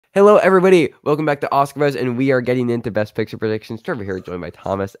Hello, everybody. Welcome back to Oscar Buzz, and we are getting into Best Picture predictions. Trevor here, joined by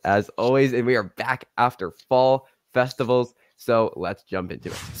Thomas, as always, and we are back after fall festivals. So let's jump into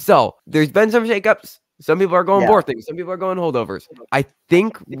it. So there's been some shakeups. Some people are going board things. Some people are going holdovers. I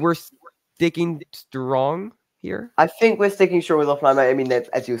think we're sticking strong here. I think we're sticking strong with Oppenheimer. I mean,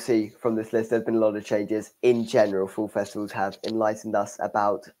 as you'll see from this list, there's been a lot of changes. In general, fall festivals have enlightened us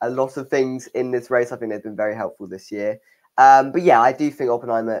about a lot of things in this race. I think they've been very helpful this year. But yeah, I do think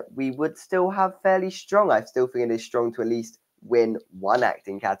Oppenheimer, we would still have fairly strong. I still think it is strong to at least win one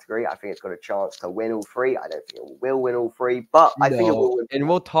acting category. I think it's got a chance to win all three. I don't think it will win all three, but I think it will win. And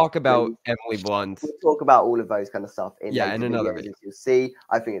we'll talk about Emily Blunt. We'll talk about all of those kind of stuff in another video. As you'll see,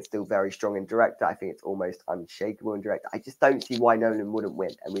 I think it's still very strong in director. I think it's almost unshakable in director. I just don't see why Nolan wouldn't win.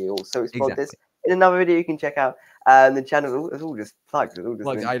 And we also explored this in another video you can check out. The channel is all just plugged. It's all just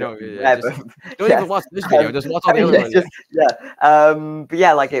plugged. I know. Don't even watch this video. Just watch all the other ones. But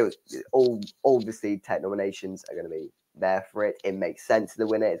yeah, like it was all. Obviously, tech nominations are going to be there for it. It makes sense to the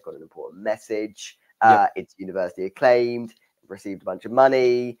winner. It's got an important message. It's university acclaimed. Received a bunch of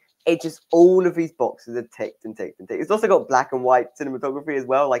money. It just all of these boxes are ticked and ticked and ticked. It's also got black and white cinematography as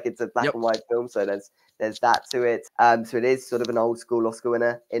well. Like it's a black and white film, so there's that to it. So it is sort of an old school Oscar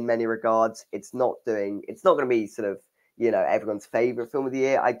winner in many regards. It's not going to be sort of, everyone's favorite film of the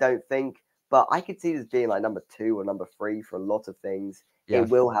year, I don't think. But I could see this being like number 2 or number 3 for a lot of things. It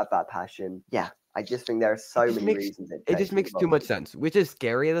will have that passion. Yeah. I just think there are so many reasons. It just makes too much sense, which is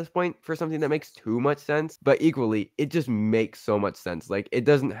scary at this point for something that makes too much sense. But equally, it just makes so much sense. Like, it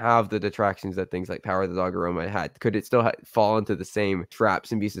doesn't have the detractions that things like Power of the Dog or Roma had. Could it still fall into the same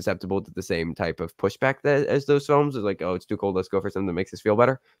traps and be susceptible to the same type of pushback as those films? It's like, oh, it's too cold. Let's go for something that makes us feel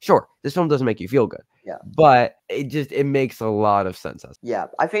better. Sure, this film doesn't make you feel good. Yeah. But it makes a lot of sense. Yeah.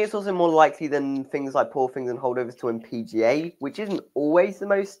 I think it's also more likely than things like Poor Things and Holdovers to win PGA, which isn't always the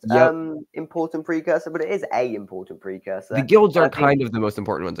most important precursor, but it is a important precursor. The guilds are kind of the most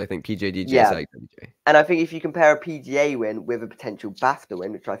important ones, I think. PJ, DJ, SAG, WJ. And I think if you compare a PGA win with a potential BAFTA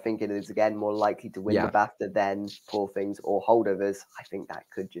win, which I think it is again more likely to win the BAFTA than Poor Things or Holdovers, I think that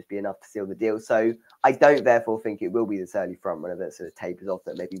could just be enough to seal the deal. So I don't therefore think it will be this early front runner that sort of tapers off,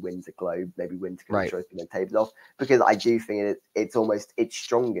 that maybe wins a Globe, maybe wins a Choice, and then tapers off, because I do think it's almost its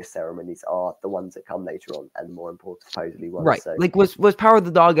strongest ceremonies are the ones that come later on and the more important supposedly ones. Right. So, like was Power of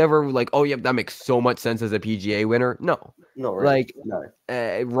the Dog ever like, oh yeah, that makes so much sense as a PGA winner? No. Not really. No.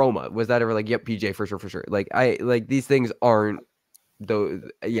 Roma, was that ever like, yep, PGA for sure. Like these things aren't though.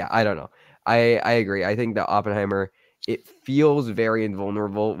 Yeah, I don't know. I agree. I think that Oppenheimer, it feels very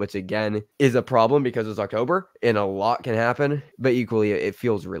invulnerable, which again is a problem because it's October and a lot can happen, but equally it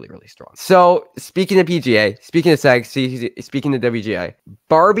feels really, really strong. So speaking of PGA, speaking of SAG, speaking of WGA,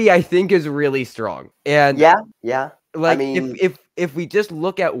 Barbie, I think is really strong. And yeah. Like, I mean, if we just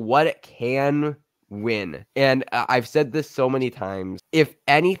look at what it can win, and I've said this so many times, if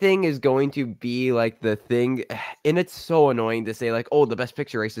anything is going to be like the thing, and it's so annoying to say like, oh, the best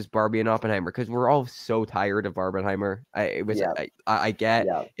picture race is Barbie and Oppenheimer, because we're all so tired of Barbenheimer, I get,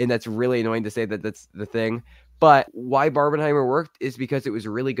 and that's really annoying to say that that's the thing. But why Barbenheimer worked is because it was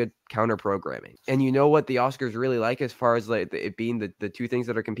really good counter programming. And you know what the Oscars really like, as far as like it being the two things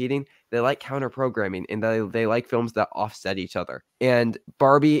that are competing? They like counter programming, and they like films that offset each other. And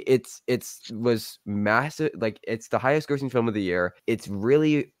Barbie, it's was massive. Like, it's the highest grossing film of the year. It's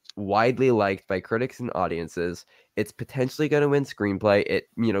really widely liked by critics and audiences. It's potentially going to win screenplay. It,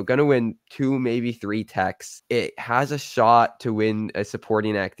 going to win 2, maybe 3 techs. It has a shot to win a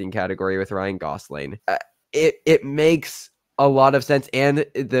supporting acting category with Ryan Gosling. It makes a lot of sense, and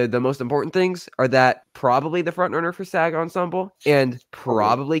the most important things are that probably the front runner for SAG Ensemble and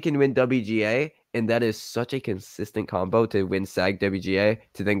probably can win WGA, and that is such a consistent combo to win SAG WGA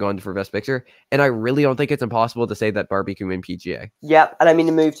to then go on for Best Picture. And I really don't think it's impossible to say that Barbie can win PGA. Yeah, and I mean,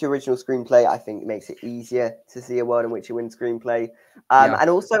 the move to original screenplay, I think, makes it easier to see a world in which you win screenplay. And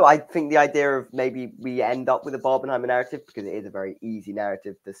also, I think the idea of maybe we end up with a Barbenheimer narrative, because it is a very easy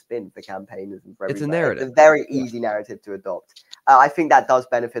narrative to spin for campaigners and for everybody. It's a narrative. It's a very easy narrative to adopt. I think that does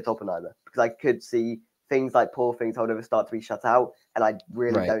benefit Oppenheimer, because I could see things like Poor Things, Holdovers start to be shut out, and I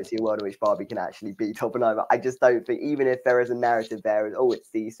really don't see a world in which Barbie can actually beat Oppenheimer. I just don't think, even if there is a narrative there, it's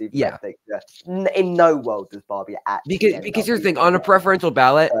the super best picture. In no world does Barbie actually. Because here's the thing, on a preferential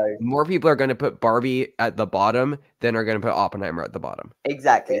ballot, more people are going to put Barbie at the bottom than are going to put Oppenheimer at the bottom.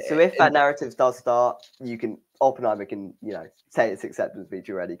 Exactly. So if that narrative does start, Oppenheimer can, say its acceptance speech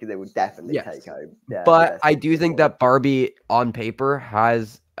already, because it would definitely take home. But I do think that Barbie on paper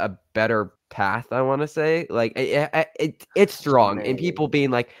has a better path, I want to say. Like, it's strong, and people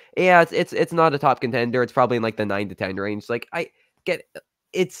being like, yeah, it's not a top contender, it's probably in like the 9 to 10 range. Like, I get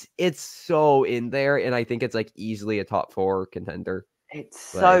it's so in there, and I think it's like easily a top 4 contender.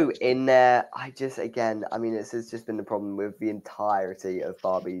 It's Like, so in there. Again, I mean, this has just been the problem with the entirety of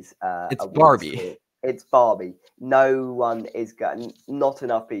Barbie's it's awards Barbie. talk. It's Barbie. No one is going. Not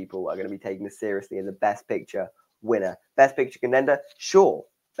enough people are going to be taking this seriously as a Best Picture winner. Best Picture contender, sure.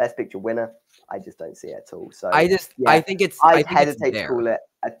 Best Picture winner, I just don't see it at all. So I yeah, think it's I'd it's hesitate to there. call it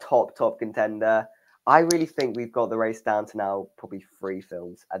a top contender. I really think we've got the race down to now probably 3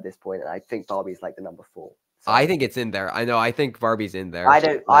 films at this point, and I think Barbie's like the number 4. So I think it's in there. I know. I think Barbie's in there. I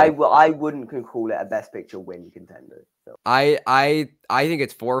don't. Like, I wouldn't call it a Best Picture win contender. So. I think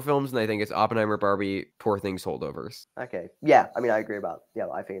it's 4 films, and I think it's Oppenheimer, Barbie, Poor Things, Holdovers. Okay. Yeah. I mean, I agree about. Yeah,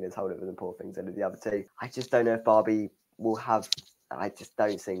 I think it is Holdovers and Poor Things over the other 2. I just don't know if Barbie will have. I just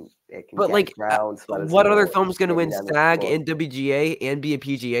don't think it can But get like, groundswell as what other more film's going to in win unanimous SAG award. and WGA and be a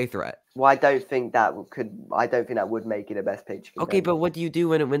PGA threat? Well, I don't think that would make it a Best Picture contender. Okay, but what do you do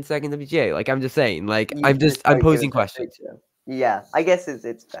when it wins SAG and WGA? Like, I'm just saying. Like, You I'm just don't give posing it Best questions. Picture. Yeah, I guess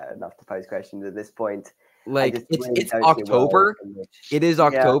it's fair enough to pose questions at this point. I Like, just really it's don't see a world October. in which. It is Yeah.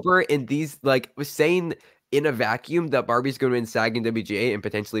 October, and these, like, saying in a vacuum that Barbie's going to win SAG and WGA and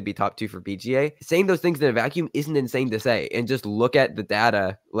potentially be top 2 for PGA, saying those things in a vacuum isn't insane to say. And just look at the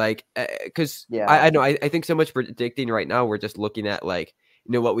data, like, because I know I think so much predicting right now, we're just looking at like,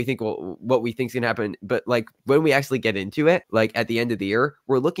 you know, what we think's gonna happen. But like when we actually get into it, like at the end of the year,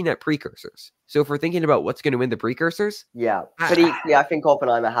 we're looking at precursors. So if we're thinking about what's going to win the precursors, yeah, but equally, I think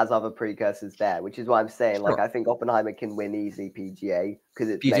Oppenheimer has other precursors there, which is why I'm saying, like, I think Oppenheimer can win easily PGA because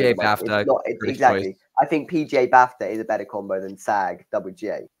it's PGA, made like, BAFTA, it's not Critics' exactly. Choice. I think PGA BAFTA is a better combo than SAG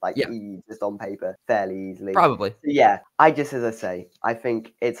WGA, like Yeah. just on paper, fairly easily. Probably. So, yeah, as I say, I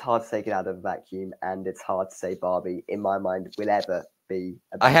think it's hard to take it out of a vacuum, and it's hard to say Barbie, in my mind, will ever be.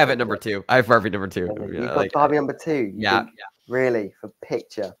 I have it number 2. I have Barbie number 2. You've got like, Barbie number 2. You yeah. think, really, for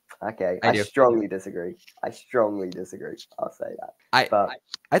picture? Okay, I do. strongly disagree. I'll say that.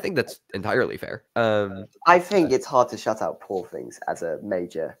 I think that's entirely fair. I think it's hard to shut out Poor Things as a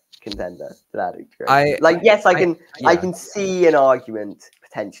major contender to that degree. I can see an argument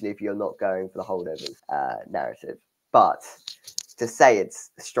potentially if you're not going for the holdovers narrative, but to say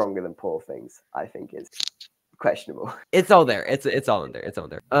it's stronger than Poor Things, I think is questionable. It's all there. It's all in there. It's all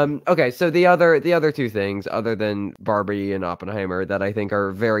there. Okay, so the other 2 things other than Barbie and Oppenheimer that I think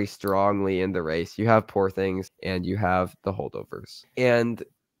are very strongly in the race. You have Poor Things and you have the holdovers. And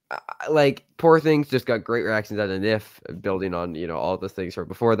like Poor Things just got great reactions out of NIF, building on, you know, all the things from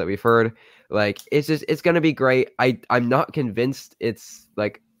before that we've heard. Like it's gonna be great. I'm not convinced it's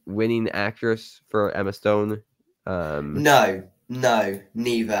like winning actress for Emma Stone. No,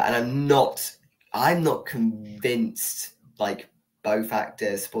 neither. And I'm not convinced like both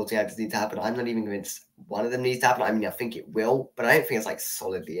actors, supporting actors need to happen. I'm not even convinced one of them needs to happen. I mean, I think it will, but I don't think it's like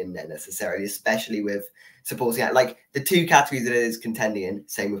solidly in there necessarily, especially with supporting act. Like the 2 categories that it is contending in,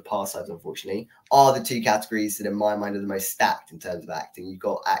 same with Past Lives, unfortunately, are the 2 categories that in my mind are the most stacked in terms of acting. You've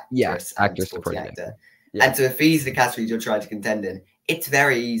got actress and supporting actor. Yeah. And so if these are the categories you're trying to contend in, it's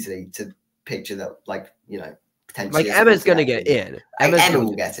very easy to picture that, like, you know, potentially like Emma's gonna get in. Emma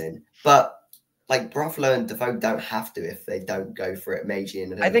will get in, but like Ruffalo and Defoe don't have to if they don't go for it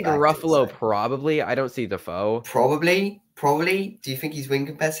majorly. I think Ruffalo probably. I don't see Defoe. Probably. Do you think he's win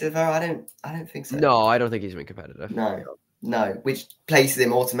competitive? I don't think so. No, I don't think he's win competitive. No. Which places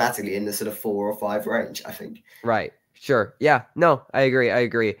him automatically in the sort of 4 or 5 range, I think. Right. Sure. Yeah. No, I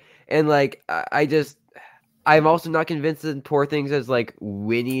agree. And like, I'm also not convinced that Poor Things as like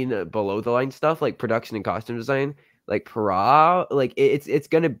winning below the line stuff, like production and costume design, like it's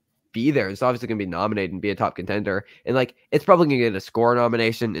gonna be there. It's obviously gonna be nominated and be a top contender, and like it's probably gonna get a score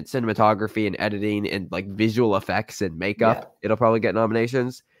nomination in cinematography and editing and like visual effects and makeup. Yeah. It'll probably get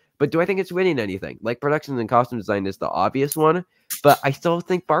nominations. But do I think it's winning anything? Like production and costume design is the obvious one, but I still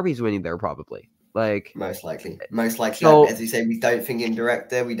think Barbie's winning there probably. Like most likely. So, as you say, we don't think in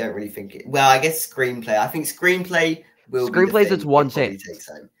director. We don't really think it. Well, I guess screenplay. I think screenplay will. Screenplay's its one chance.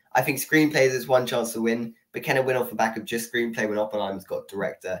 I think screenplay is its one chance to win, but can it win off the back of just screenplay when Oppenheimer's got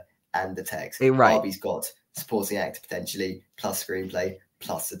director and the text? Right. Barbie's got supporting actor potentially plus screenplay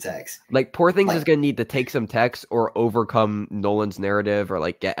plus the text. Like Poor Things is gonna need to take some text or overcome Nolan's narrative or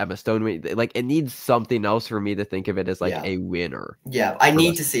like get Emma Stone. Like it needs something else for me to think of it as like a winner. Yeah, I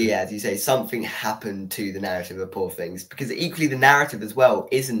need to see, as you say, something happen to the narrative of Poor Things, because equally the narrative as well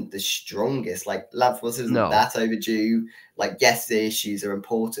isn't the strongest. Like Land Force isn't that overdue. Like yes, the issues are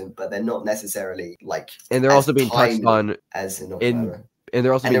important, but they're not necessarily like. And they're also being touched on as in and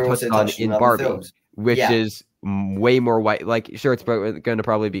they're also being touched on in Barbie, films. which is way more white. Like, sure, it's going to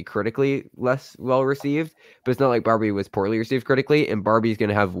probably be critically less well received, but it's not like Barbie was poorly received critically. And Barbie's going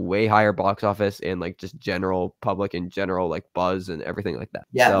to have way higher box office and like just general public and general like buzz and everything like that.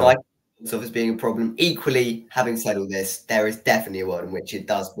 Yeah, so, no, I box office being a problem. Equally, having said all this, there is definitely a world in which it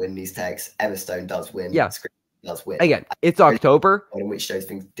does win these texts. Emma Stone does win. Yeah. Scream does win. Again, it's October. In which those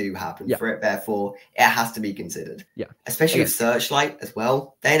things do happen Yeah. for it. Therefore, it has to be considered. Yeah. Especially with Searchlight as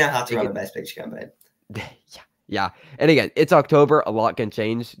well. They know how to run a Best Picture campaign. Yeah. And again, it's October. A lot can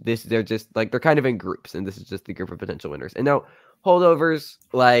change. They're just like, they're kind of in groups, and this is just the group of potential winners. And now holdovers,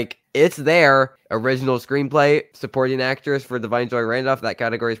 like, it's there. Original screenplay, supporting actress for Divine Joy Randolph. That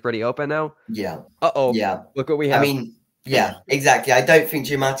category is pretty open now. Yeah. Uh-oh. Yeah. Look what we have. I mean, yeah, exactly. I don't think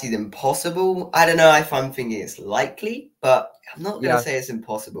Giamatti's impossible. I don't know if I'm thinking it's likely, but I'm not going to say it's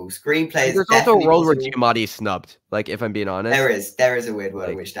impossible. Screenplay is There's also a world where Giamatti is snubbed, like, if I'm being honest. There is a weird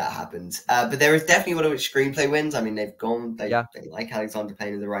world in which that happens. But there is definitely one in which screenplay wins. I mean, they like Alexander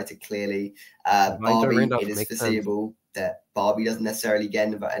Payne as the writer, clearly. Barbie, it is foreseeable that Barbie doesn't necessarily get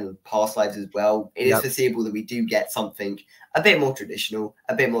in past lives as well. It is foreseeable that we do get something a bit more traditional,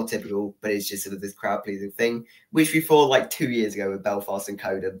 a bit more typical, but it's just sort of this crowd-pleasing thing, which we thought like 2 years ago with Belfast and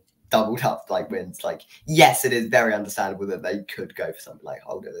Coda doubled up like wins. Like, yes, it is very understandable that they could go for something like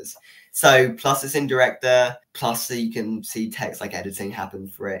Holdovers. So plus it's in director, plus so you can see text like editing happen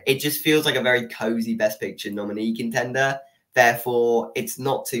for it. It just feels like a very cozy Best Picture nominee contender. Therefore, it's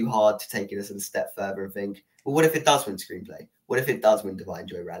not too hard to take it a step further and think, well, what if it does win screenplay? What if it does win Divine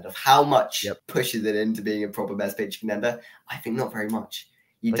Joy Randolph? How much pushes it into being a proper Best Picture contender? I think not very much.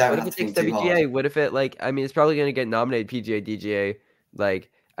 You don't have to think too hard. What if it, like, I mean, it's probably going to get nominated PGA, DGA. Like,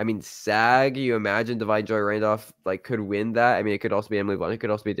 I mean, SAG, you imagine Divine Joy Randolph, like, could win that. I mean, it could also be Emily Blunt. It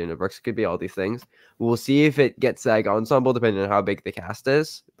could also be Dana Brooks. It could be all these things. We'll see if it gets SAG Ensemble, depending on how big the cast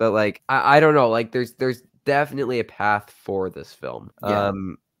is. But, like, I don't know. Like, there's definitely a path for this film. Yeah.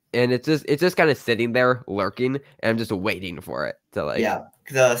 And it's just kind of sitting there lurking, and I'm just waiting for it to, like... Yeah,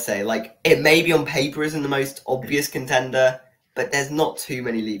 because I say, like, it maybe on paper isn't the most obvious contender, but there's not too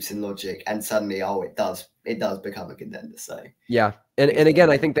many leaps in logic, and suddenly, it does become a contender, so... Yeah, and again,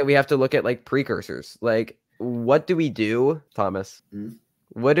 I think that we have to look at, like, precursors. Like, what do we do, Thomas?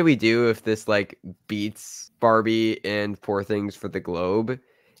 What do we do if this, like, beats Barbie and Poor Things for the Globe,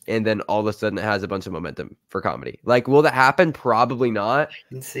 and then all of a sudden it has a bunch of momentum for comedy? Like, will that happen? Probably not.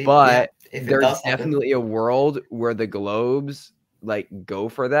 But there's definitely a world where the Globes, like, go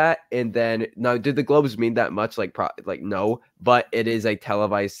for that. And then, now, did the Globes mean that much? Like, no. But it is a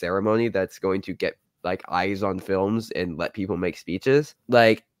televised ceremony that's going to get, like, eyes on films and let people make speeches.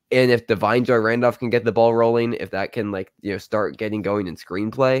 Like, and if Divine Joy Randolph can get the ball rolling, if that can, like, you know, start getting going in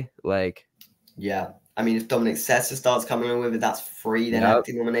screenplay, like... Yeah. I mean, if Dominic Sessa starts coming along with it, that's 3 then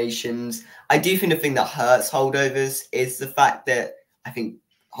acting nominations. I do think the thing that hurts Holdovers is the fact that I think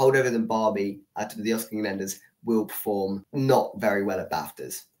Holdovers and Barbie, out of the Oscar contenders, will perform not very well at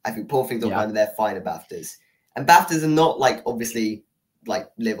BAFTAs. I think Poor Things on they're fine at BAFTAs. And BAFTAs are not, like, obviously, like,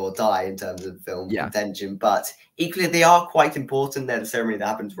 live or die in terms of film contention, but equally they are quite important. They're the ceremony that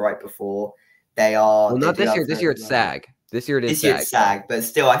happens right before. They are... Well, not this year. This year it's SAG. This year it's SAG. But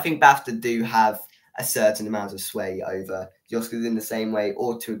still, I think BAFTA do have a certain amount of sway over the Oscars in the same way,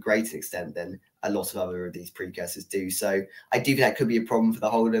 or to a greater extent than a lot of other of these precursors do. So I do think that could be a problem for the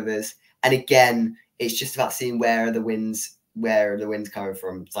Holdovers. And again, it's just about seeing where are the wins coming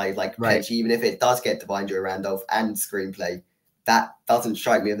from. So, like even if it does get Divine Joy Randolph and screenplay, that doesn't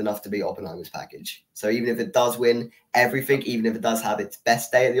strike me as enough to beat Oppenheimer's package. So even if it does win everything, even if it does have its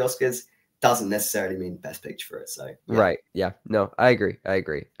best day at the Oscars, doesn't necessarily mean Best Picture for it. So right, yeah, no, I agree.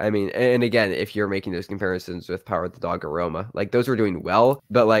 I mean, and again, if you're making those comparisons with Power of the Dog or Roma, like, those were doing well,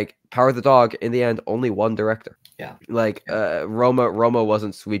 but, like, Power of the Dog, in the end, only one director. Yeah, like Roma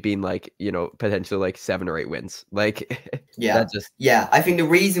wasn't sweeping, like, you know, potentially like 7 or 8 wins. Like, I think the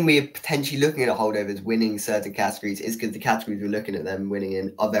reason we're potentially looking at Holdovers winning certain categories is because the categories we're looking at them winning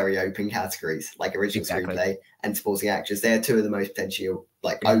in are very open categories, like original screenplay and supporting actress. They are 2 of the most potentially,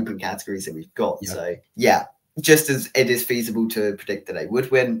 like, open categories that we've got. So yeah, just as it is feasible to predict that they would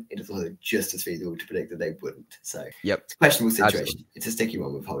win, it is also just as feasible to predict that they wouldn't. So it's a questionable situation. Absolutely. It's a sticky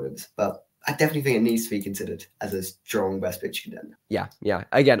one with Holdovers, but I definitely think it needs to be considered as a strong Best Picture contender. Yeah.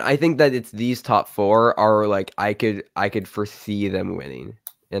 Again, I think that it's these top 4 are, like, I could foresee them winning.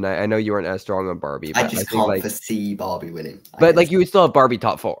 And I know you weren't as strong on Barbie, but I just can't foresee Barbie winning. But, like, you would still have Barbie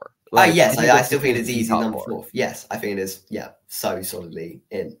top 4. Like, yes, I still think it's easy number 4. Yes, I think it is. Yeah, so solidly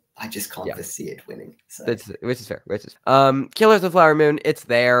in. I just can't Yeah. foresee it winning. So Which is fair. Killers of the Flower Moon, it's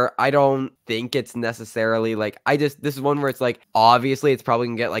there. I don't think it's necessarily like this is one where it's like obviously it's probably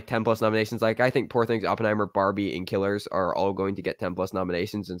gonna get like 10 plus nominations. Like I think Poor Things, Oppenheimer, Barbie, and Killers are all going to get 10 plus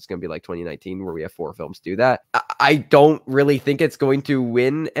nominations, and it's gonna be like 2019 where we have 4 films do that. I don't really think it's going to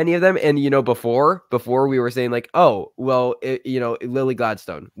win any of them. And before we were saying like, oh well, Lily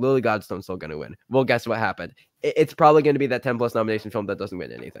Gladstone's still gonna win. Well, guess what happened? It's probably going to be that 10 plus nomination film that doesn't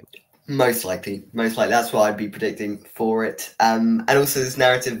win anything. Most likely. That's what I'd be predicting for it. And also this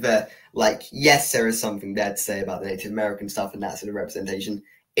narrative that, like, yes, there is something there to say about the Native American stuff and that sort of representation.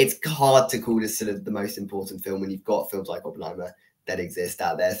 It's hard to call this sort of the most important film when you've got films like Oppenheimer that exist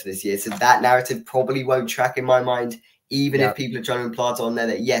out there for this year. So that narrative probably won't track in my mind, even if people are trying to implant on there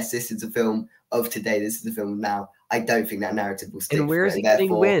that, yes, this is a film of today, this is the film now. I don't think that narrative will stick. And where is it getting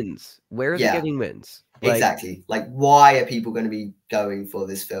wins? Where is it getting wins? Exactly. Like, why are people going to be going for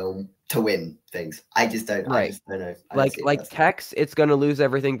this film to win things? I just don't. Right. I just don't know. Like Tex, it's going to lose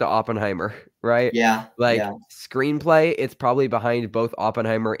everything to Oppenheimer, right? Yeah. Screenplay, it's probably behind both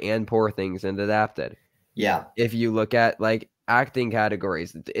Oppenheimer and Poor Things and adapted. Yeah. If you look at like acting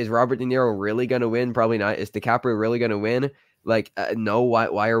categories, is Robert De Niro really going to win? Probably not. Is DiCaprio really going to win? Like, no.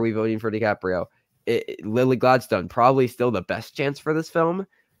 Why are we voting for DiCaprio? Lily Gladstone, probably still the best chance for this film.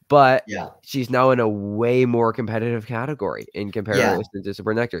 But she's now in a way more competitive category in comparison to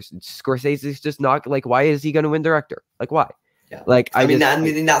super actors. Scorsese's just not like, why is he going to win director? Like, why? Yeah. Like, I mean,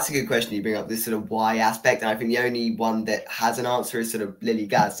 that's a good question you bring up, this sort of why aspect. And I think the only one that has an answer is sort of Lily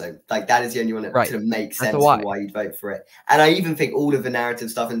Gladstone. Like, that is the only one that sort of makes sense for why you'd vote for it. And I even think all of the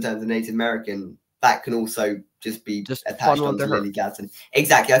narrative stuff in terms of Native American, that can also just be attached onto Lily Gladstone.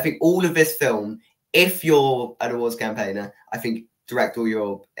 Exactly. I think all of this film, if you're an awards campaigner, I think direct all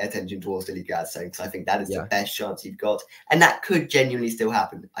your attention towards Lily Gladstone, because I think that is the best chance you've got, and that could genuinely still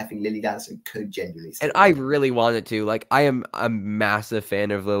happen. I think Lily Gladstone could genuinely still happen. I really want it to. Like, I am a massive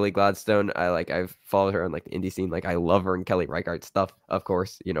fan of Lily Gladstone. I've followed her on like the indie scene. Like, I love her and Kelly Reichardt stuff, of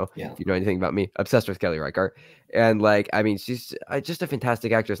course. If you know anything about me, obsessed with Kelly Reichardt. And like, I mean, she's just a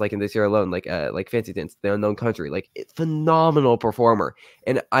fantastic actress. Like in this year alone, like Fancy Dance, The Unknown Country, like phenomenal performer.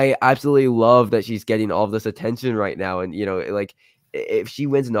 And I absolutely love that she's getting all of this attention right now. And like, if she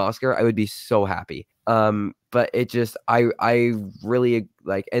wins an Oscar, I would be so happy. But it just, I really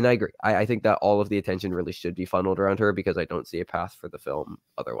like, and I agree. I think that all of the attention really should be funneled around her, because I don't see a path for the film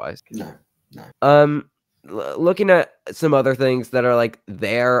otherwise. No. Looking at some other things that are like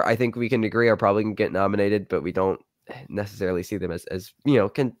there, I think we can agree are probably going to get nominated, but we don't necessarily see them as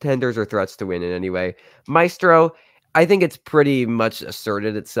contenders or threats to win in any way. Maestro, I think it's pretty much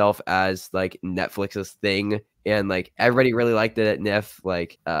asserted itself as like Netflix's thing, and like everybody really liked it at NIF.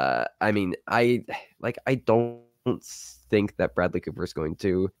 Like, I mean, I don't think that Bradley Cooper is going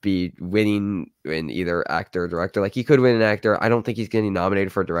to be winning in either actor or director. Like, he could win an actor. I don't think he's getting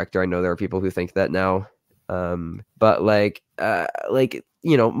nominated for a director. I know there are people who think that now. But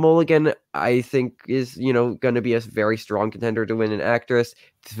Mulligan, I think is, going to be a very strong contender to win an actress.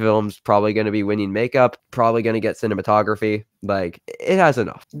 The film's probably going to be winning makeup, probably going to get cinematography. Like, it has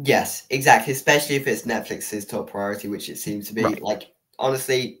enough. Yes, exactly. Especially if it's Netflix's top priority, which it seems to be. Right. Like,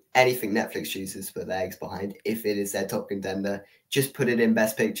 honestly, anything Netflix chooses to put their eggs behind, if it is their top contender, just put it in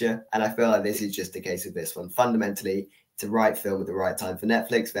Best Picture. And I feel like this is just the case of this one. Fundamentally, it's the right film at the right time for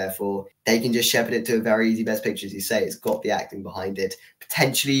Netflix. Therefore, they can just shepherd it to a very easy Best Picture, as you say. It's got the acting behind it.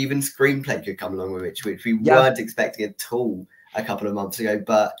 Potentially even screenplay could come along with it, which we weren't expecting at all a couple of months ago.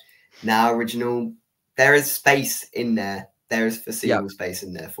 But now original, there is space in there. There is foreseeable space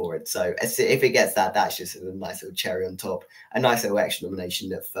in there for it. So if it gets that, that's just a nice little cherry on top, a nice little extra nomination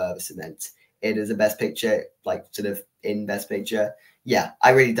that further cements it as a Best Picture, like sort of in Best Picture. Yeah, I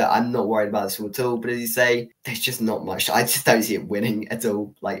really don't. I'm not worried about this at all. But as you say, there's just not much. I just don't see it winning at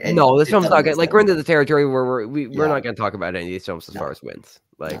all. Like, no, this film's not good. Like, we're into the territory where we're not going to talk about any of these films as far as wins.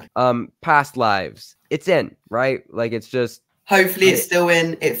 Like, Past Lives, it's in, right? Like, it's just. Hopefully it's still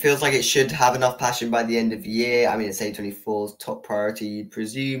in. It feels like it should have enough passion by the end of the year. I mean, it's A24's top priority, you'd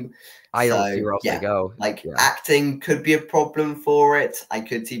presume. I don't see where else to go. Like, acting could be a problem for it. I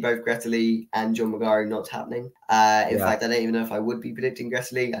could see both Greta Lee and John McGarry not happening. In fact, I don't even know if I would be predicting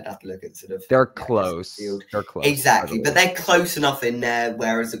Greta Lee. I'd have to look at sort of. They're close. They're close. Exactly. But they're close enough in there,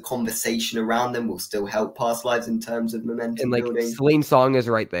 whereas the conversation around them will still help Past Lives in terms of momentum building. Celine Song is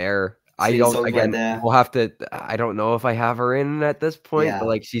right there. I don't, again, we'll have to, I don't know if I have her in at this point, but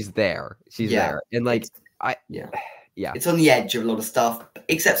like, she's there. She's there. And like, it's on the edge of a lot of stuff,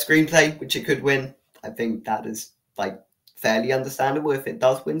 except screenplay, which it could win. I think that is like fairly understandable if it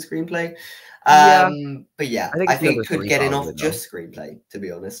does win screenplay. Yeah, But yeah, I think I it's the think other it could three get in off probably though. just screenplay, to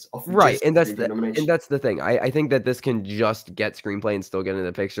be honest, off Right, just screenplay and nomination. that's the thing. I think that this can just get screenplay and still get in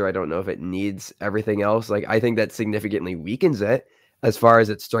the picture. I don't know if it needs everything else. Like, I think that significantly weakens it as far as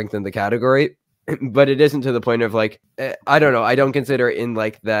it strengthened the category, but it isn't to the point of like I don't know. I don't consider it in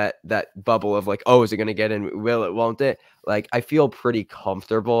like that bubble of like, oh, is it going to get in? Will it? Won't it? Like, I feel pretty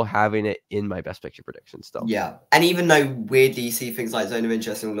comfortable having it in my best picture prediction still. Yeah, and even though weirdly you see things like Zone of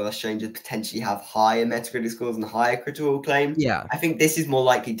Interest and All of Us Strangers potentially have higher Metacritic scores and higher critical acclaim, Yeah, I think this is more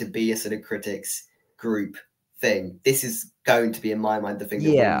likely to be a sort of critics group thing. This is going to be, in my mind, the thing that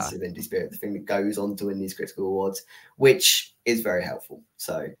wins yeah. sort of Indie Spirit, the thing that goes on to win these critical awards, which is very helpful.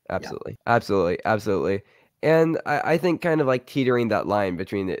 So yeah, Absolutely. Absolutely. Absolutely. And I think kind of like teetering that line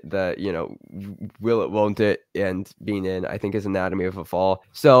between will it, won't it, and being in, I think is Anatomy of a Fall.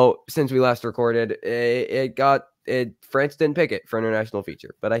 So since we last recorded, France didn't pick it for international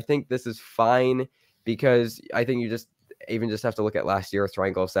feature, but I think this is fine because I think you just even just have to look at last year's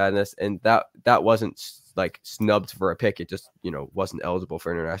Triangle of Sadness, and that wasn't like snubbed for a pick. It just, wasn't eligible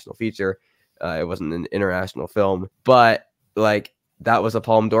for international feature. It wasn't an international film, but like that was a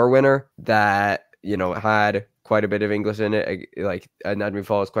Palme d'Or winner that had quite a bit of English in it. Like Anatomy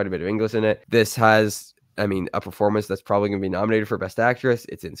Fall has quite a bit of English in it. This has, I mean, a performance that's probably going to be nominated for Best Actress.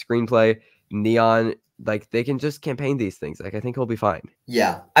 It's in screenplay. Neon, like they can just campaign these things. Like I think he'll be fine.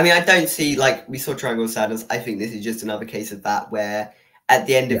 yeah. I mean, I don't see, like we saw Triangle of Sadness. I think this is just another case of that where at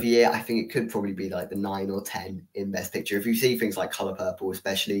the end Yeah. of the year, I think it could probably be like the 9 or 10 in Best Picture. If you see things like Color Purple,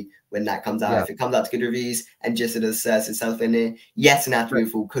 especially when that comes out, Yeah. if it comes out to good reviews and just sort of asserts itself in here, yes, Anatomy Right. of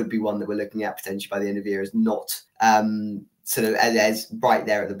a Fall could be one that we're looking at potentially by the end of the year as not sort of as right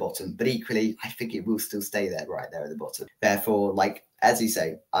there at the bottom. But equally, I think it will still stay there right there at the bottom. Therefore, like as you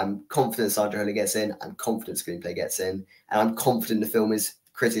say, I'm confident Sandra Hurley gets in. I'm confident screenplay gets in, and I'm confident the film is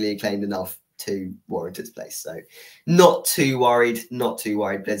critically acclaimed enough to warrant its place. So not too worried, not too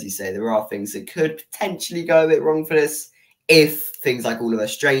worried. But as you say, there are things that could potentially go a bit wrong for this. If things like All of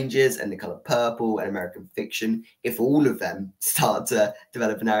Us Strangers and The Color Purple and American Fiction, if all of them start to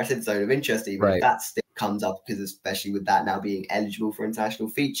develop a narrative, Zone of Interest, even if Right. that still comes up, because especially with that now being eligible for international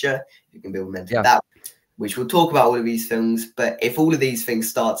feature, you can build momentum Yeah. that, which we'll talk about all of these films. But if all of these things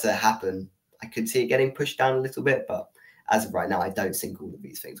start to happen, I could see it getting pushed down a little bit. But as of right now, I don't think all of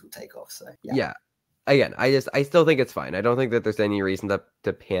these things will take off. So Yeah. Again, I still think it's fine. I don't think that there's any reason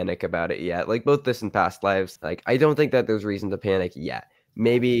to panic about it yet. Like both this and Past Lives, like I don't think that there's reason to panic yet.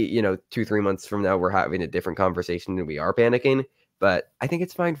 Maybe, 2-3 months from now we're having a different conversation and we are panicking, but I think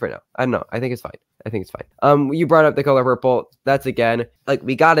it's fine for now. I don't know. I think it's fine. I think it's fine. You brought up The Color Purple. That's again, like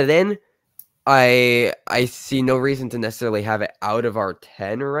we got it in. I see no reason to necessarily have it out of our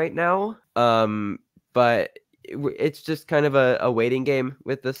 10 right now. But it's just kind of a waiting game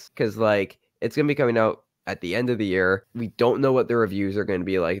with this because like it's gonna be coming out at the end of the year. We don't know what the reviews are going to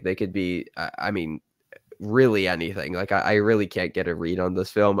be like. They could be, I mean, really anything. Like I really can't get a read on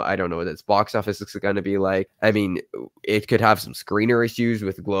this film. I don't know what its box office is going to be like. I mean, it could have some screener issues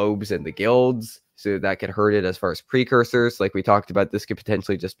with Globes and the guilds, so that could hurt it as far as precursors. Like we talked about, this could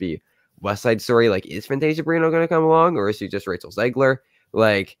potentially just be West Side Story. Like, is Fantasia Barrino going to come along, or is she just Rachel Zegler?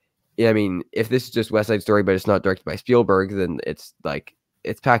 Like, yeah, I mean, if this is just West Side Story, but it's not directed by Spielberg, then it's like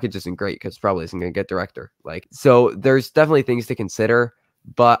its package isn't great because probably isn't going to get director. Like, so there's definitely things to consider,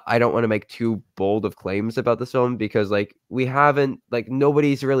 but I don't want to make too bold of claims about this film because like we haven't, like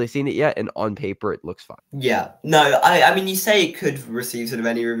nobody's really seen it yet, and on paper it looks fine. yeah, no, I mean, you say it could receive sort of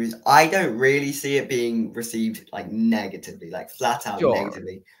any reviews. I don't really see it being received like negatively, like flat out Sure.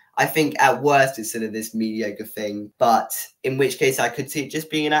 negatively. I think at worst it's sort of this mediocre thing, but in which case I could see it just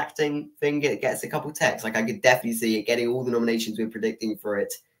being an acting thing. It gets a couple texts. Like I could definitely see it getting all the nominations we're predicting for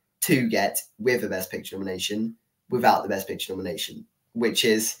it to get with a Best Picture nomination without the Best Picture nomination, which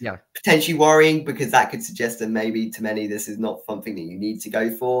is Yeah. potentially worrying because that could suggest that maybe to many this is not something that you need to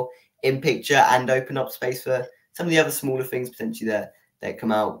go for in picture and open up space for some of the other smaller things potentially that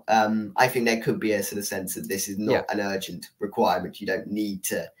come out. I think there could be a sort of sense that this is not an urgent requirement. You don't need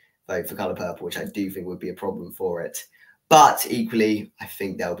to vote for Color Purple, which I do think would be a problem for it. But equally, I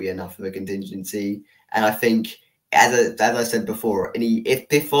think there'll be enough of a contingency. And I think, as I said before, if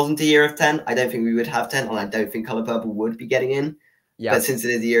this wasn't a year of 10, I don't think we would have 10, and I don't think Color Purple would be getting in. Yeah. But since it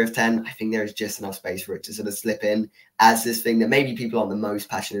is a year of 10, I think there is just enough space for it to sort of slip in as this thing that maybe people aren't the most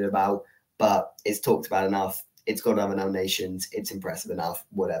passionate about, but it's talked about enough. It's got other nominations. It's impressive enough.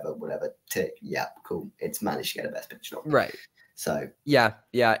 Whatever. Tick. Yeah, cool. It's managed to get a Best Picture nomination. Right. So yeah.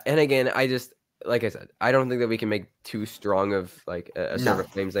 And again, I just, like I said, I don't think that we can make too strong of like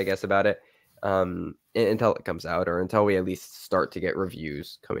assertive claims, I guess, about it. until it comes out, or until we at least start to get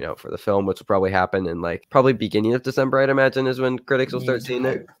reviews coming out for the film, which will probably happen in like probably beginning of December, I'd imagine, is when critics will start seeing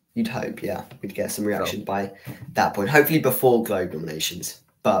it. You'd hope, yeah, we'd get some reaction by that point. Hopefully before Globe nominations,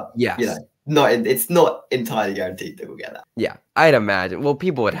 but yes, it's not entirely guaranteed that we'll get that. Yeah, I'd imagine. Well,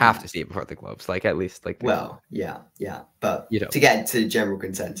 people would have to see it before the Globes, like at least like. Yeah, but to get to general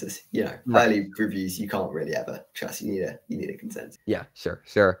consensus, early reviews you can't really ever trust. You need a consensus. Yeah,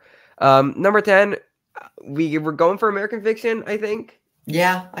 sure. Number 10, we were going for American Fiction, I think.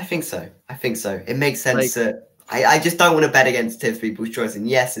 Yeah, I think so. It makes sense that I just don't want to bet against TIFF People's Choice. And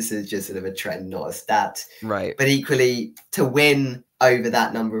yes, this is just sort of a trend, not a stat. Right. But equally, to win over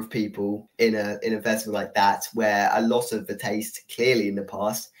that number of people in a festival like that, where a lot of the taste clearly in the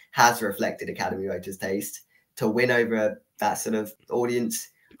past has reflected Academy voters' taste, to win over that sort of audience,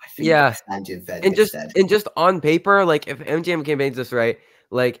 I think stands you in fairly good stead. And just on paper, like if MGM campaigns this right,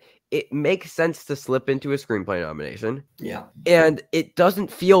 like it makes sense to slip into a screenplay nomination. Yeah. And it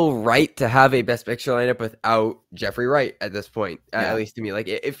doesn't feel right to have a Best Picture lineup without Jeffrey Wright at this point, at least to me. Like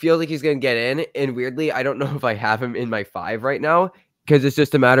it feels like he's going to get in. And weirdly, I don't know if I have him in my 5 right now, because it's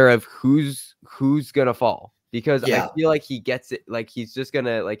just a matter of who's going to fall. Because I feel like he gets it. Like he's just going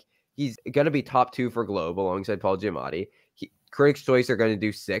to he's going to be top 2 for Globe alongside Paul Giamatti. Critics' Choice are going to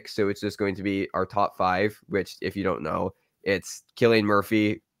do 6. So it's just going to be our top 5, which if you don't know, it's Cillian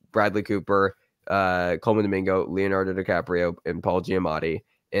Murphy, Bradley Cooper, Coleman Domingo, Leonardo DiCaprio, and Paul Giamatti,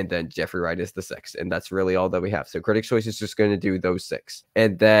 and then Jeffrey Wright is the 6th, and that's really all that we have. So Critics' Choice is just going to do those 6,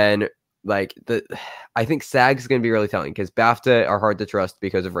 and then I think SAG's going to be really telling, because BAFTA are hard to trust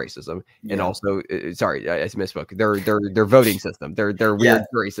because of racism, and also sorry, I misspoke. Their voting system, their weird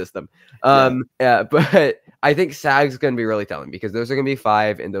jury system. But I think SAG's going to be really telling, because those are going to be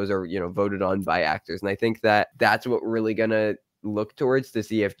 5, and those are voted on by actors, and I think that's what we're really going to look towards to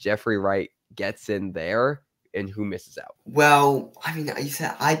see if Jeffrey Wright gets in there and who misses out. Well, I mean, you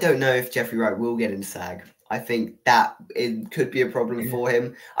said I don't know if Jeffrey Wright will get in SAG. I think that it could be a problem for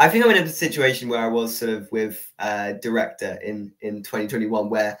him. I think I'm in a situation where I was sort of with director in 2021,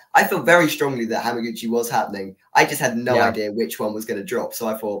 where I felt very strongly that Hamaguchi was happening. I just had no idea which one was going to drop. So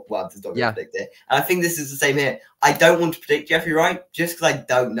I thought, well, this is not going to predict it. And I think this is the same here. I don't want to predict Jeffrey Wright just because I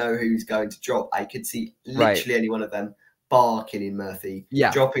don't know who's going to drop. I could see literally any one of them, bar Cillian Murphy.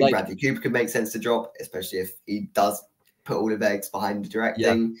 Dropping Bradley Cooper could make sense to drop, especially if he does put all of eggs behind the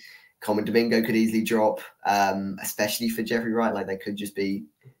directing. Coleman Domingo could easily drop, especially for Jeffrey Wright. Like, they could just be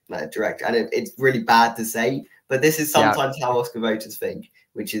like a director. And it's really bad to say, but this is sometimes how Oscar voters think,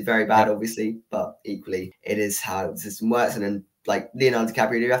 which is very bad, obviously, but equally it is how the system works. And then like Leonardo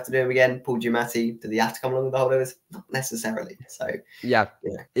DiCaprio, do you have to do him again? Paul Giamatti, do they have to come along with the holdovers? Not necessarily. So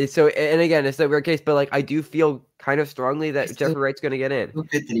So, and again, it's a weird case, but like I do feel kind of strongly that Jeffrey Wright's going to get in.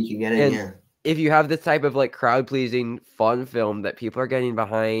 Good that he can get in, if you have this type of like crowd-pleasing, fun film that people are getting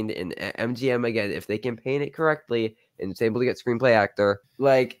behind, and MGM, again, if they can paint it correctly and it's able to get screenplay actor,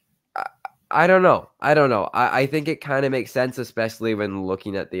 like, I don't know. I think it kind of makes sense, especially when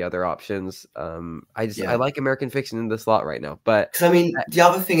looking at the other options. I like American Fiction in the slot right now, but because I mean, the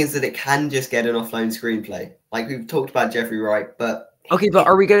other thing is that it can just get an offline screenplay. Like we've talked about Jeffrey Wright, but okay, but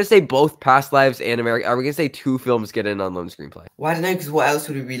are we going to say both Past Lives and America? Are we going to say 2 films get in on lone screenplay? Well, I don't know, because what else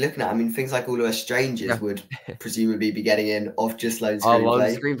would we be looking at? I mean, things like All of Us Strangers would presumably be getting in off just lone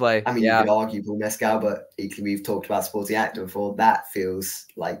screenplay. I mean, you could argue Paul Mescal, but equally we've talked about supporting actor before. That feels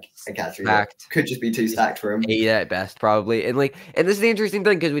like a category that could just be too stacked for him. 8 at best, probably. And this is the interesting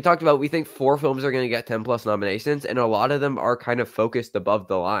thing, because we talked about, we think 4 films are going to get 10+ nominations, and a lot of them are kind of focused above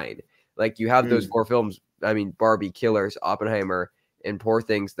the line. Like you have those 4 films. I mean, Barbie, Killers, Oppenheimer, and Poor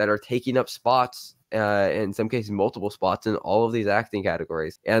Things that are taking up spots, in some cases multiple spots in all of these acting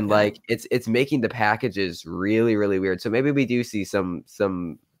categories, and like it's making the packages really, really weird. So maybe we do see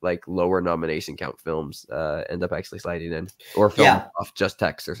some like lower nomination count films end up actually sliding in, or film off just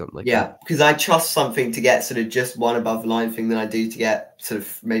text or something like that. Because I trust something to get sort of just one above the line thing than I do to get sort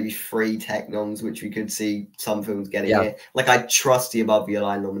of maybe 3 tech noms, which we could see some films getting here. Like I trust the above the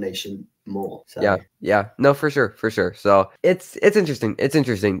line nomination more. So. No, for sure. So it's interesting.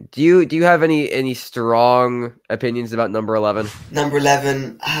 Do you have any strong opinions about number 11? Number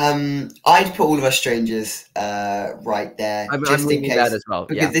 11, I'd put All of Us Strangers right there, I'm just in case, that as well,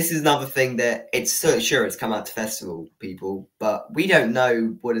 because this is another thing that it's so sure it's come out to festival people, but we don't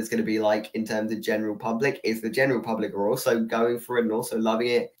know what it's going to be like in terms of general public. If the general public are also going for it and also loving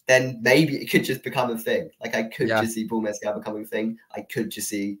it, then maybe it could just become a thing. Like I could just see Paul Mescal becoming a thing. I could just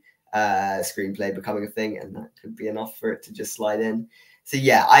see screenplay becoming a thing, and that could be enough for it to just slide in. So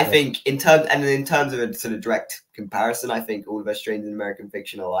I think in terms of a sort of direct comparison, I think All of Us Strangers and American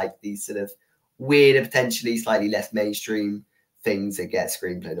Fiction are like these sort of weirder, potentially slightly less mainstream things that get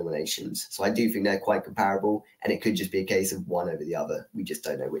screenplay nominations. So I do think they're quite comparable, and it could just be a case of one over the other. We just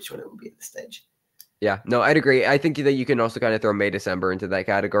don't know which one it will be at this stage. Yeah, no, I'd agree. I think that you can also kind of throw May December into that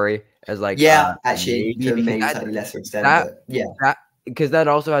category as like Yeah, actually, maybe to because maybe slightly lesser extent, that but yeah. that because that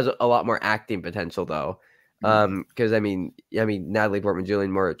also has a lot more acting potential though. Mm. Because I mean Natalie Portman,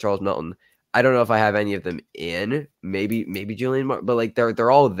 Julianne Moore, Charles Melton. I don't know if I have any of them in. Maybe Julianne Moore, but like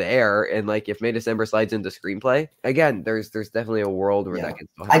they're all there. And like if May December slides into screenplay again, there's definitely a world where that can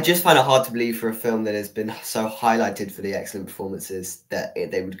still I happen. just find it hard to believe for a film that has been so highlighted for the excellent performances that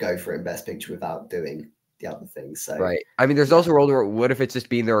they would go for it in Best Picture without doing the other things. So Right. I mean, there's also a world where what if it's just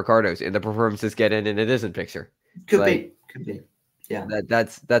being the Ricardos and the performances get in and it isn't picture? could Like be. Yeah.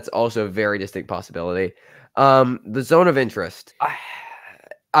 that's also a very distinct possibility. The zone of interest.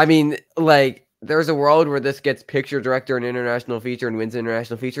 I mean, like there's a world where this gets picture director and international feature and wins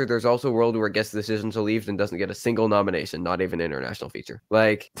international feature. There's also a world where it gets decision to leave and doesn't get a single nomination, not even international feature.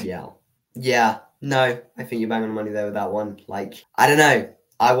 Like yeah. No, I think you're bang on the money there with that one. Like, I don't know.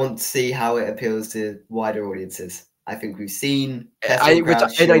 I want to see how it appeals to wider audiences. I think we've seen festival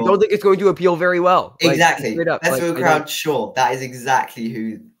crowd, and I sure. don't think it's going to appeal very well. Like, Exactly. straight up, Festival like, crowd, sure. That is exactly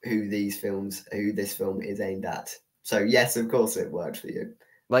who this film is aimed at. So yes, of course it worked for you.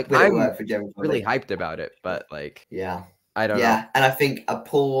 like Will it I'm work for general really public? hyped about it, but like Yeah. I don't know. Yeah. And I think a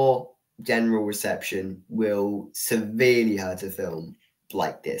poor general reception will severely hurt a film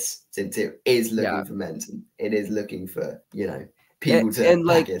like this, since it is looking for momentum. It is looking for, people to And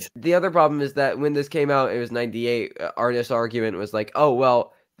back like it. the other problem is that when this came out, it was 98. Artist's argument was like, oh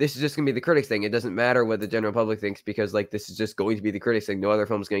well, this is just gonna be the critics thing. It doesn't matter what the general public thinks because like this is just going to be the critics thing. No other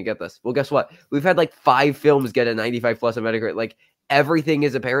film's gonna get this. Well, guess what? We've had like 5 films get a 95 plus on Metacritic. Like everything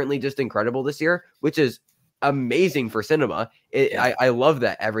is apparently just incredible this year, which is amazing for cinema. I love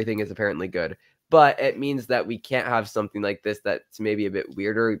that everything is apparently good. But it means that we can't have something like this that's maybe a bit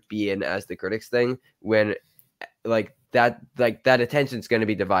weirder be in as the critics thing when that attention's going to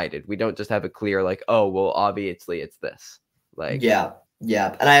be divided. We don't just have a clear like, oh well, obviously it's this. Like yeah,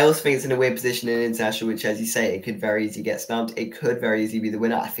 and I also think it's in a weird position in international, which, as you say, it could very easily get snubbed. It could very easily be the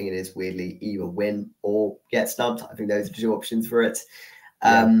winner. I think it is weirdly either win or get snubbed. I think those are 2 options for it.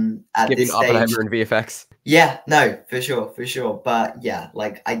 At this stage, Oppenheimer and VFX. Yeah, no, for sure. But yeah,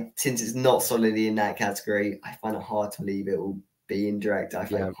 since it's not solidly in that category, I find it hard to believe it will be in director. I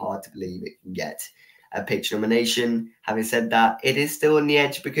find it hard to believe it can get a picture nomination. Having said that, it is still on the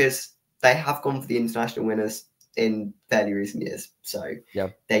edge because they have gone for the international winners in fairly recent years. So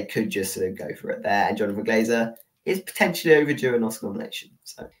they could just sort of go for it there. And Jonathan Glazer is potentially overdue an Oscar nomination.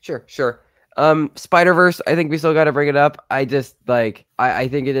 So Sure. Spider-Verse, I think we still got to bring it up. I just I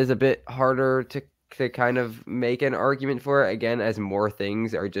think it is a bit harder to kind of make an argument for it again as more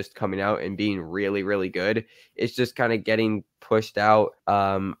things are just coming out and being really, really good. It's just kind of getting pushed out.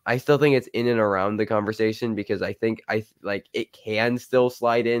 I still think it's in and around the conversation because I think it can still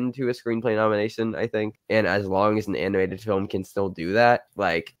slide into a screenplay nomination, I think. And as long as an animated film can still do that,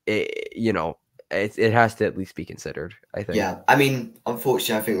 it has to at least be considered, I think. Yeah, I mean,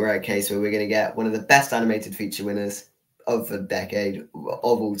 unfortunately, I think we're at a case where we're going to get one of the best animated feature winners of the decade of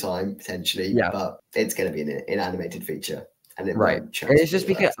all time, potentially. Yeah. But it's going to be an animated feature. And it right. won't And it's just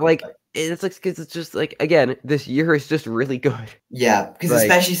because, it's just again, this year is just really good. Yeah, because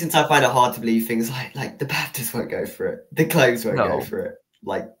especially since I find it hard to believe things like the BAFTAs won't go for it. The Globes won't go for it.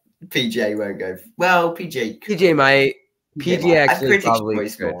 Like, PGA won't go PGA might. PGA actually probably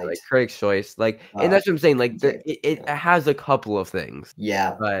could, Critics' Choice, and that's what I'm saying. It has a couple of things.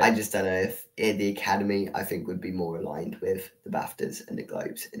 Yeah, but I just don't know if the Academy, I think, would be more aligned with the BAFTAs and the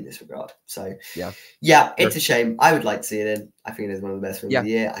Globes in this regard. So yeah, it's a shame. I would like to see it in. I think it is one of the best films of the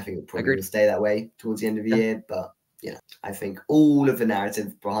year. I think it probably will stay that way towards the end of the year. But I think all of the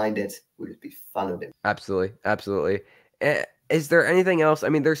narrative behind it would just be fun with it. Absolutely. Is there anything else? I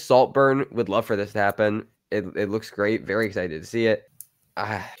mean, there's Saltburn. Would love for this to happen. It looks great. Very excited to see it.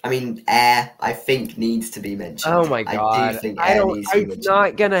 I mean, Air, I think, needs to be mentioned. Oh my god! I do think Air needs to be mentioned. It's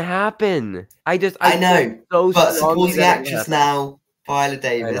not gonna happen. I know. But supporting actress now, Viola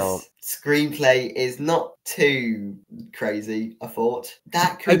Davis. I know. Screenplay is not too crazy. I thought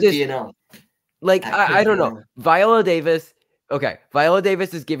that could be enough. I don't know. Viola Davis. Okay, Viola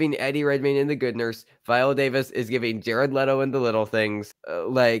Davis is giving Eddie Redmayne in The Good Nurse. Viola Davis is giving Jared Leto in The Little Things.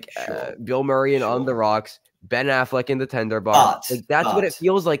 Bill Murray in On the Rocks. Ben Affleck in The Tender Bar. That's what it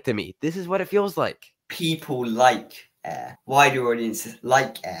feels like to me. This is what it feels like. People like Air. Wider audiences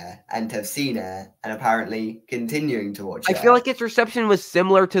like Air and have seen Air and apparently continuing to watch Air. I feel like its reception was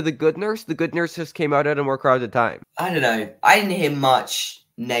similar to The Good Nurse. The Good Nurse just came out at a more crowded time. I don't know. I didn't hear much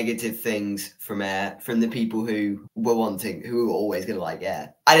negative things from Air, from the people who were always going to like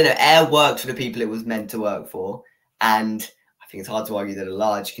Air. I don't know. Air worked for the people it was meant to work for, and I think it's hard to argue that a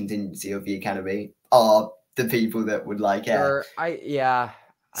large contingency of the Academy are the people that would like Air.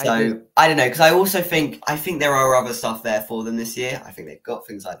 So I don't know, because I also think there are other stuff there for them this year. I think they've got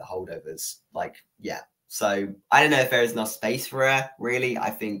things like the holdovers, So I don't know if there is enough space for Air, really. I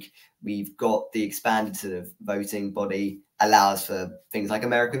think we've got the expanded sort of voting body allows for things like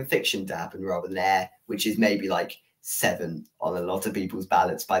American Fiction to happen rather than Air, which is maybe like 7 on a lot of people's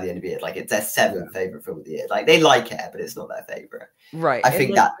ballots by the end of the year. Like, it's their 7th favorite film of the year. Like, they like Air, but it's not their favorite. Right. I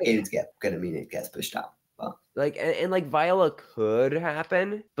think that is going to mean it gets pushed out. Like, and like Viola could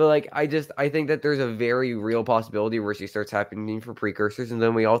happen, but like I think that there's a very real possibility where she starts happening for Precursors, and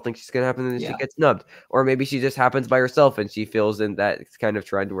then we all think she's gonna happen, and then she gets snubbed, or maybe she just happens by herself and she fills in that kind of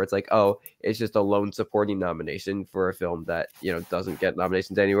trend where it's like, oh, it's just a lone supporting nomination for a film that doesn't get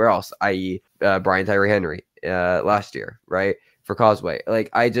nominations anywhere else, i.e., Brian Tyree Henry last year, right? For Causeway.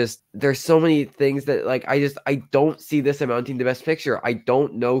 Like, there's so many things that like I don't see this amounting to Best Picture. I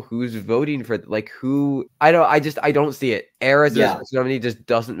don't know who's voting for I don't see it. Air as a Best Picture nominee just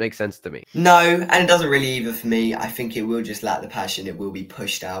doesn't make sense to me. No, and it doesn't really either for me. I think it will just lack the passion. It will be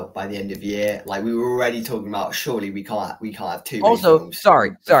pushed out by the end of the year. Like, we were already talking about, surely we can't have too many films.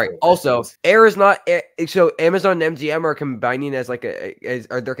 Sorry. Also, Air is not so Amazon and MGM are combining as like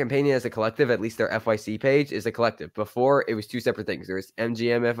they're campaigning as a collective. At least their FYC page is a collective. Before, it was two separate things. There was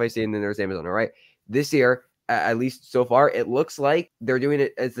MGM, FIC, and then there was Amazon. All right. This year, at least so far, it looks like they're doing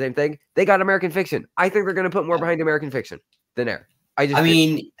it as the same thing. They got American Fiction. I think they're going to put more behind American Fiction than Air.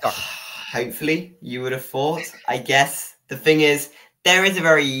 Hopefully, you would have thought. I guess the thing is, there is a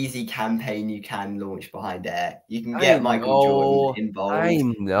very easy campaign you can launch behind Air. You can get Michael Jordan involved. I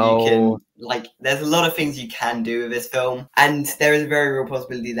know. There's a lot of things you can do with this film, and there is a very real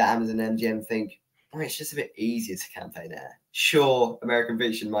possibility that Amazon and MGM think, it's just a bit easier to campaign Air. Sure, American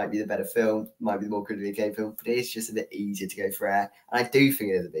Fiction might be the better film, might be the more critically acclaimed film, but it's just a bit easier to go for Air. And I do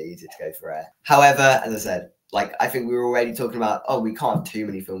think it is a bit easier to go for Air. However, as I said, I think we were already talking about, we can't have too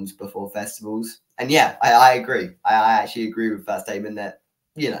many films before festivals. And yeah, I agree. I actually agree with that statement that,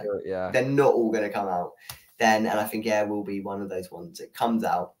 they're not all going to come out then. And I think Air will be one of those ones that comes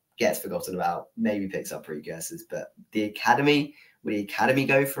out, gets forgotten about, maybe picks up Precursors. But will the Academy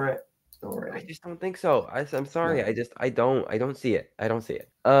go for it? Not really. I just don't think so. I'm sorry. No. I don't see it. I don't see it.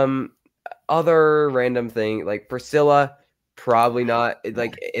 Other random thing, like Priscilla, probably not.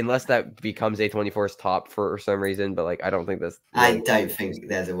 Unless that becomes A24's top for some reason, but I don't think that's. I don't think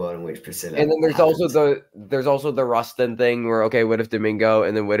there's a world in which Priscilla. And then there's also the Rustin thing where, okay, what if Domingo,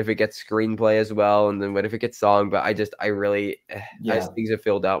 and then what if it gets screenplay as well, and then what if it gets song? But I just things have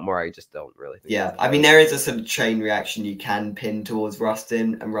filled out more. I just don't really think. Yeah, I mean, there is a sort of chain reaction you can pin towards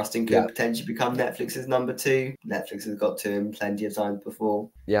Rustin, and Rustin could potentially become Netflix's number 2. Netflix has got to him plenty of times before.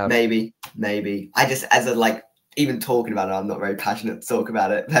 Yeah, maybe. I just, even talking about it, I'm not very passionate to talk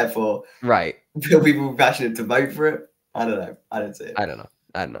about it. Therefore, people passionate to vote for it. I don't know. I don't see it. I don't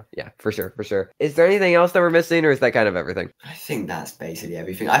know. Yeah, for sure. Is there anything else that we're missing, or is that kind of everything? I think that's basically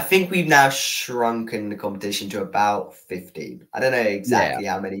everything. I think we've now shrunken the competition to about 15. I don't know exactly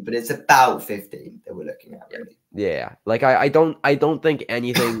how many, but it's about 15 that we're looking at, really. Yeah. I don't think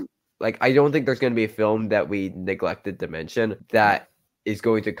anything. I don't think there's going to be a film that we neglected to mention that is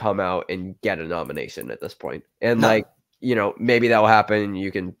going to come out and get a nomination at this point. And maybe that will happen, and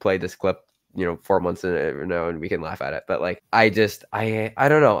you can play this clip 4 months and we can laugh at it. But I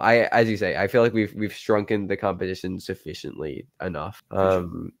don't know. As you say, I feel like we've shrunken the competition sufficiently enough.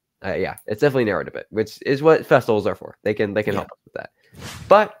 It's definitely narrowed a bit, which is what festivals are for. They can help us with that.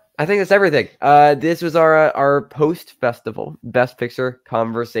 But I think that's everything. This was our post-festival Best Picture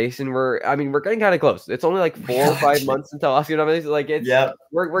conversation. We're getting kind of close. It's only 4 or 5 months until Oscar nominations.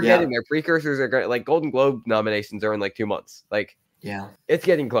 We're getting there. Precursors are great. Golden Globe nominations are in 2 months. It's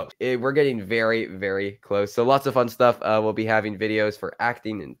getting close. We're getting very, very close. So lots of fun stuff. We'll be having videos for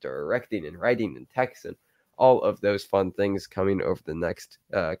acting and directing and writing and text and all of those fun things coming over the next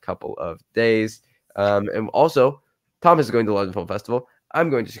couple of days. And also, Thomas is going to London Film Festival. I'm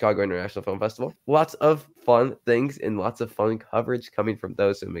going to Chicago International Film Festival. Lots of fun things and lots of fun coverage coming from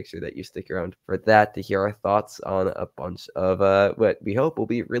those. So make sure that you stick around for that to hear our thoughts on a bunch of what we hope will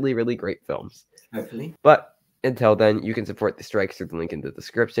be really, really great films. Hopefully. But until then, you can support the strikes through the link in the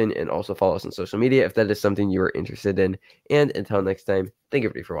description, and also follow us on social media if that is something you are interested in. And until next time, thank you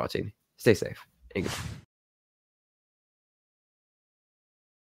everybody for watching. Stay safe and goodbye.